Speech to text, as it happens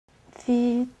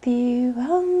mfite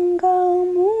ibanga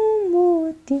mu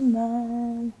mutima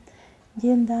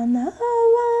ngendana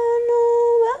abantu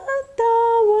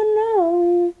batabona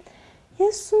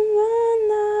Yesu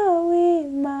mwana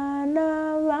w'Imana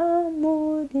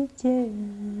bamurike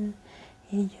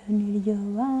iryo niryo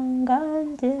banga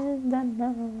ngendana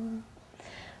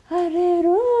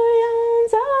Haleluya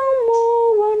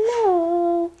nzamubona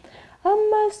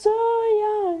amaso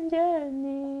yanjye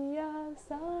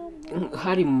niyazamu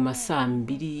hari mu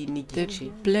masambiri n'igice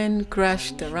plane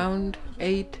crashed around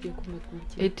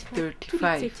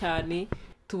 8:35 cyane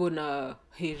tubona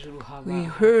hejuru haba we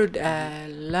heard a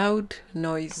loud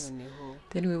noise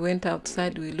then we went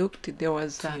outside we looked there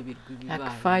was like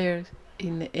fire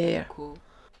in the air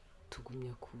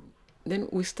then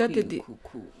we started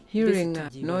hearing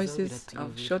noises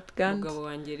of shotguns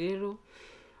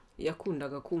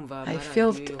I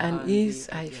felt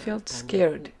uneasy I felt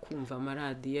scared kumva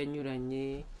amaradiyo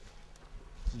anyuranye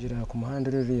gira ku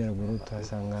muhanda rero yaruguru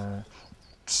tuhasanga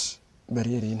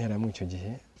bariyeri y'intera mu icyo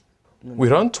gihe We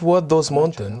ran toward those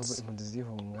mountains.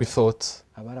 We thought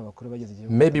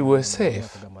maybe we were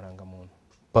safe.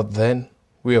 But then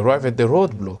we arrived at the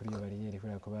roadblock.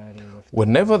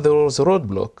 Whenever there was a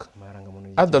roadblock,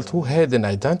 adults who had an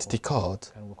identity card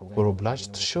were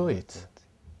obliged to show it.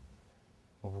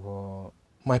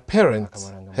 My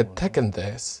parents had taken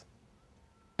this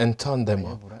and turned them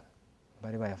up.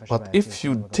 But if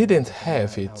you didn't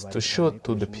have it to show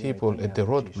to the people at the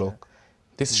roadblock,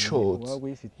 this showed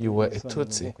you were a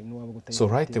Tutsi. So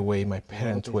right away my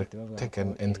parents were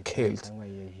taken and killed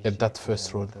at that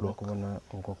first roadblock.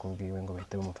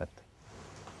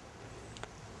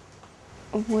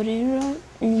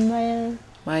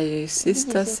 My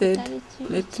sister said,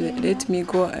 let me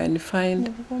go and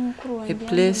find a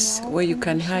place where you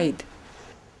can hide.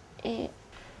 He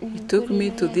took me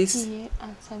to this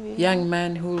young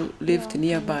man who lived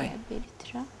nearby.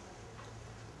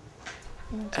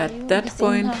 At that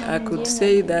point, I could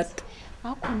say that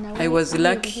I was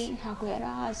lucky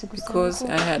because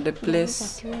I had a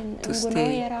place to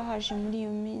stay.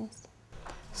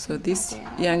 So this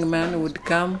young man would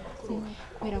come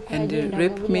and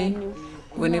rape me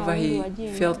whenever he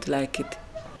felt like it.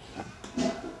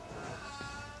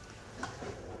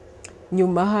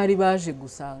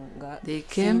 They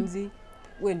came,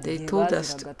 they told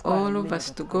us, all of us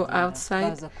to go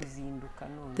outside.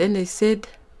 Then they said,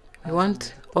 we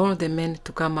want all the men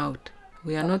to come out.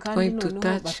 We are not going to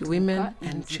touch women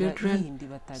and children.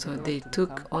 So they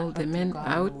took all the men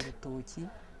out,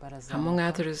 among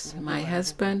others my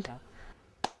husband.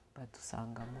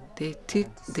 They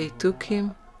took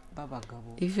him,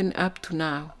 even up to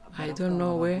now. I don't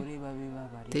know where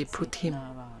they put him,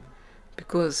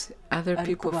 because other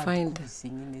people find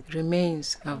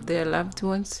remains of their loved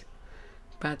ones,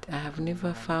 but I have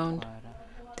never found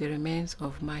the remains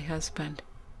of my husband.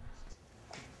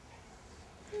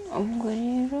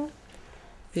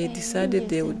 They decided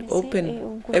they would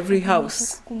open every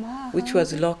house which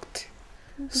was locked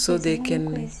so they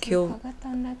can kill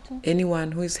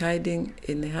anyone who is hiding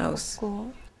in the house.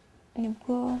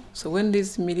 So when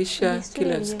these militia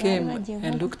killers came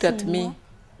and looked at me,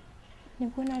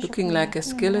 looking like a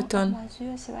skeleton,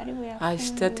 I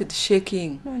started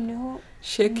shaking.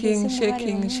 Shaking.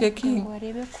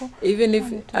 Even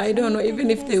if, I don't know, even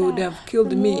if they would have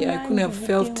killed me, I couldn't have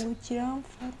felt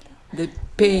the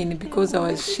pain because I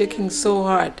was shaking so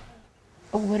hard.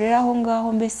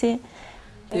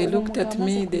 They looked at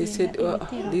me, they said, oh,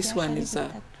 this one is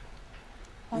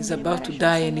about to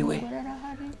die anyway.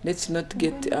 Let's not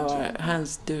get our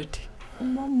hands dirty.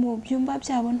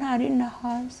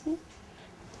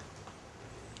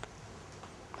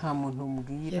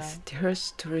 Yes, it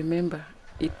hurts to remember.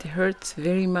 It hurts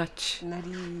very much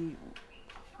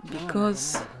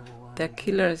because the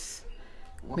killers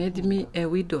made me a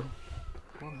widow,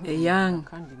 a young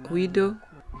widow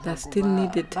that still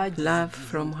needed love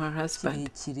from her husband.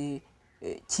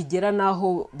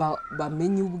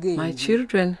 My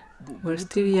children were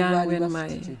still young when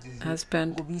my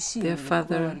husband, their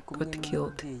father, got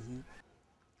killed.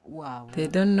 They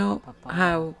don't know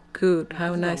how good,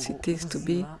 how nice it is to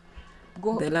be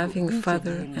the loving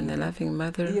father and the loving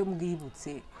mother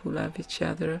who love each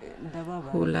other,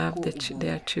 who love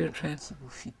their children.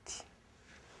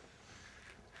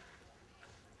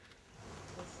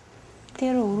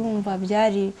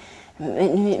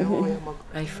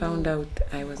 I found out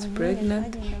I was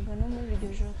pregnant.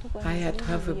 I had to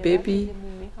have a baby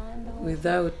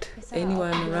without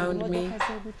anyone around me,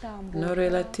 no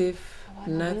relative,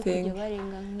 nothing,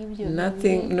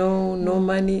 no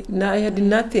money. No, I had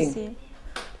nothing.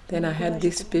 Then I had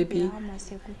this baby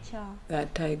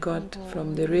that I got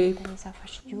from the rape.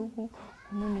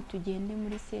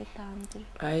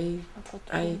 I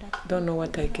don't know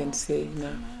what I can say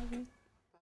now.